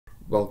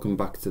welcome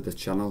back to the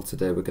channel.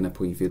 Today we're going to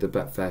preview the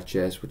Betfair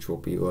Chase, which will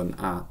be run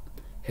at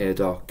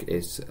Haydock.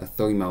 It's a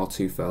 3 mile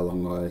 2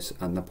 furlong race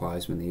and the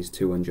prize money is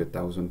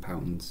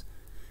 £200,000.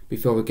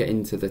 Before we get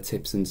into the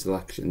tips and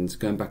selections,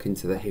 going back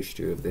into the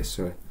history of this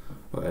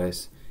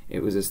race,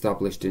 it was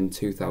established in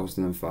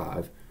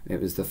 2005 and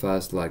it was the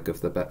first leg of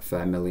the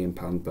Betfair £1 million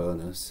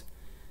bonus.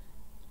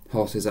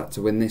 Horses had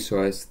to win this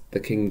race, the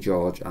King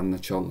George and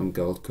the Cheltenham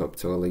Gold Cup,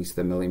 to release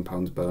the £1 million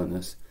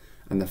bonus,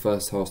 and the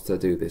first horse to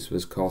do this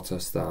was Quarter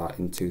Star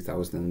in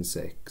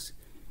 2006.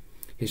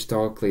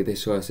 Historically,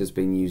 this race has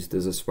been used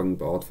as a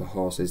springboard for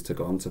horses to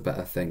go on to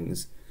better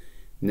things,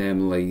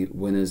 namely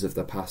winners of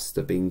the past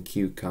have been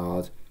Q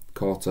Card,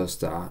 Quarter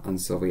Star and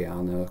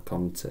Silviano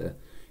Conte,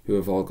 who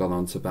have all gone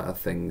on to better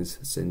things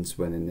since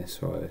winning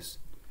this race.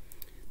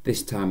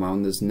 This time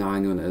round there's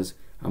 9 runners,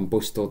 and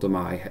Bristol de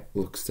Mai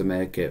looks to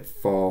make it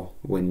 4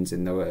 wins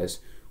in the race,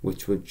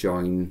 which would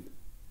join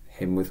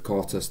him with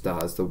Quarter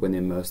Star as the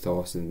winning most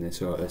horse in this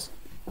race.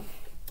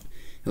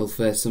 He'll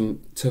face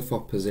some tough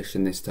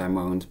opposition this time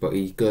round, but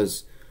he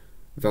goes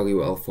very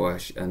well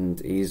fresh and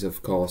he's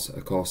of course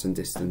a course and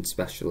distance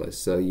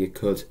specialist, so you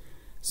could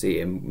see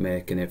him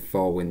making it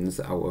 4 wins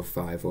out of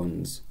 5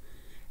 runs.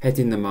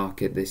 Heading the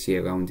market this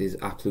year round is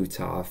A Plus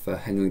Tard for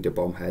Henry de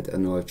Bromhead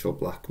and Rachel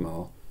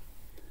Blackmore.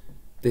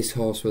 This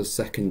horse was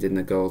second in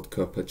the Gold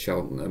Cup at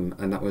Cheltenham,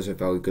 and that was a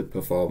very good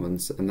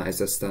performance, and that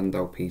is a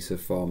standout piece of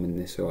form in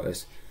this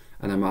race,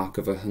 and a mark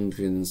of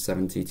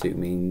 172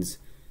 means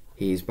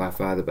he is by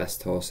far the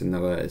best horse in the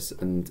race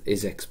and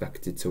is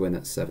expected to win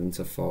at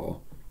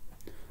 7-4.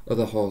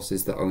 Other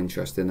horses that are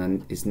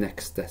interesting is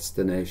Next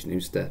Destination,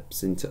 who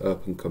steps into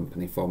open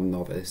company from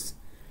novice.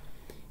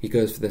 He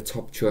goes for the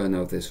top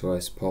trainer of this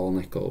race, Paul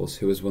Nicholls,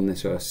 who has won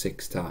this race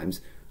 6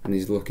 times and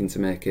is looking to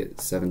make it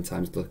 7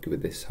 times lucky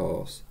with this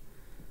horse.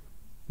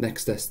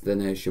 Next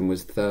Destination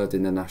was 3rd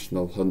in the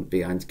national hunt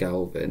behind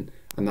Galvin,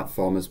 and that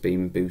form has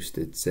been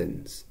boosted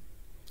since.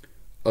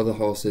 Other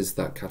horses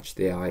that catch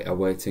the eye are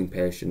Waiting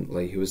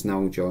Patiently, who has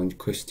now joined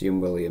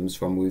Christian Williams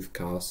from Ruth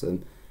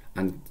Carson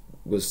and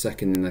was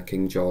second in the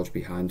King George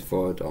behind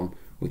Forodon,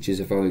 which is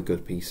a very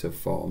good piece of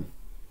form.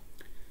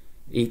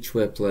 Each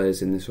way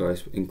players in this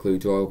race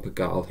include Royal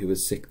Pagal, who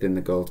was 6th in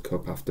the Gold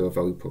Cup after a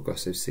very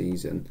progressive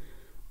season.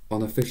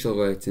 On official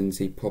ratings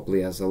he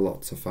probably has a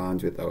lot to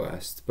find with the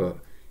rest, but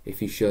if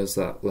he shows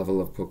that level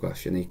of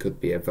progression he could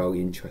be a very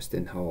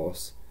interesting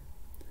horse.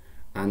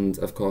 And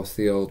of course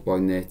the Old Boy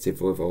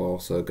Native River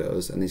also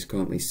goes and is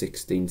currently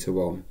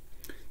 16-1.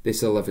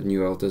 This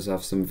 11-year-old does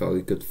have some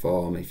very good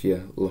form if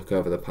you look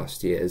over the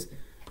past years,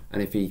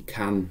 and if he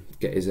can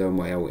get his own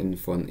way out in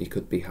front he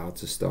could be hard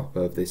to stop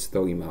over this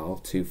 3 mile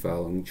 2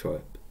 furlong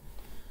trip.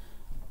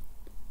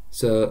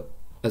 So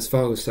as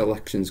far as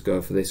selections go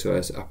for this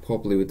race, I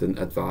probably wouldn't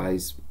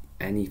advise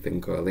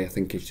anything really. I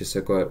think it's just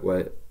a great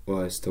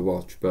race to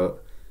watch,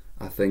 but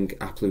I think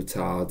A Plus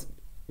Tard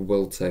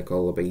will take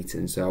all the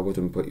beating, so I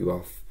wouldn't put you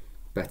off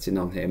betting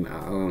on him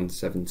at around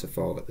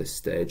 7-4 at this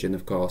stage. And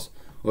of course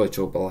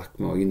Rachel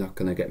Blackmore, you're not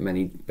going to get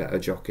many better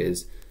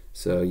jockeys,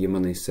 so your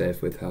money's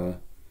safe with her.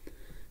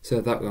 So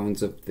that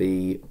rounds up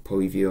the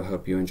preview. I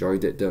hope you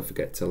enjoyed it. Don't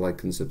forget to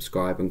like and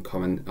subscribe and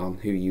comment on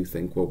who you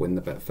think will win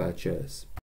the Betfair Chase.